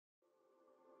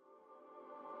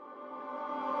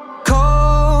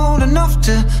enough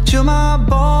to chill my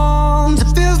bones.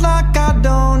 It feels like I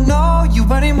don't know you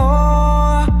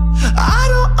anymore. I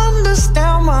don't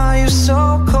understand why you're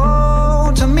so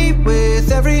cold to me.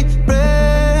 With every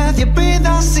breath you breathe,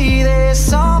 I see there's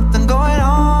something going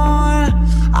on.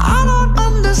 I don't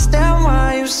understand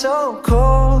why you're so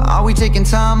cold. Are we taking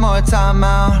time or time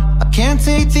out? I can't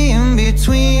take the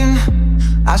in-between.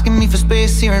 Asking me for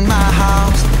space here in my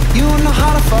house. You know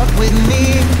how to fuck with me.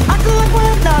 Acting like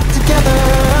we're not together.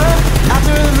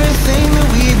 After everything that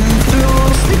we've been through,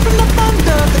 sleeping up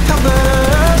under the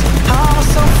covers. I'm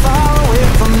so far away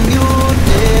from you,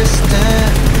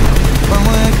 distant. When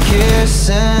we're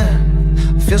kissing,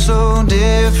 feel so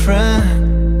different.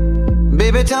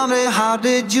 Baby, tell me, how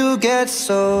did you get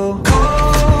so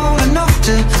cold enough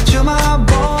to chill my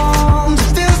bones?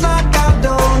 It feels like I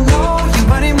don't know you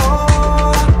anymore.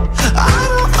 I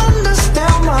don't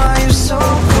understand why you're so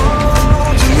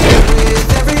cold to me.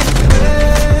 With every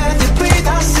breath you breathe,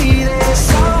 I see there's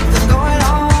something going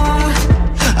on.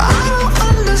 I don't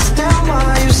understand why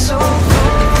you're so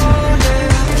cold, yeah.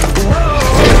 Whoa,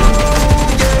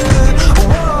 yeah.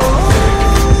 Whoa,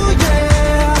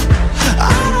 yeah.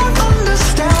 I don't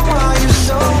understand why you're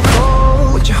so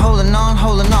cold. What you holding on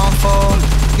for?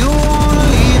 You wanna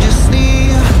leave, just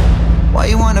leave. Why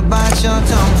you wanna bite your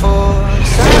tongue for?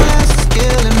 Silence is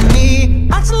killing me.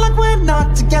 Acting like we're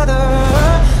not together.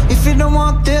 If you don't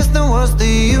want this, then what's the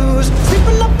use?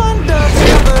 Sleeping up under the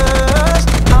covers.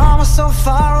 I'm so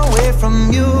far away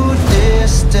from you,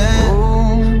 distant.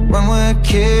 Ooh, when we're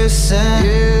kissing,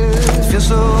 it feels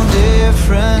so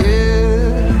different.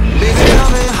 Baby, tell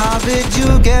me, how did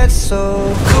you get so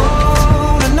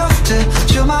cold enough to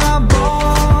chill my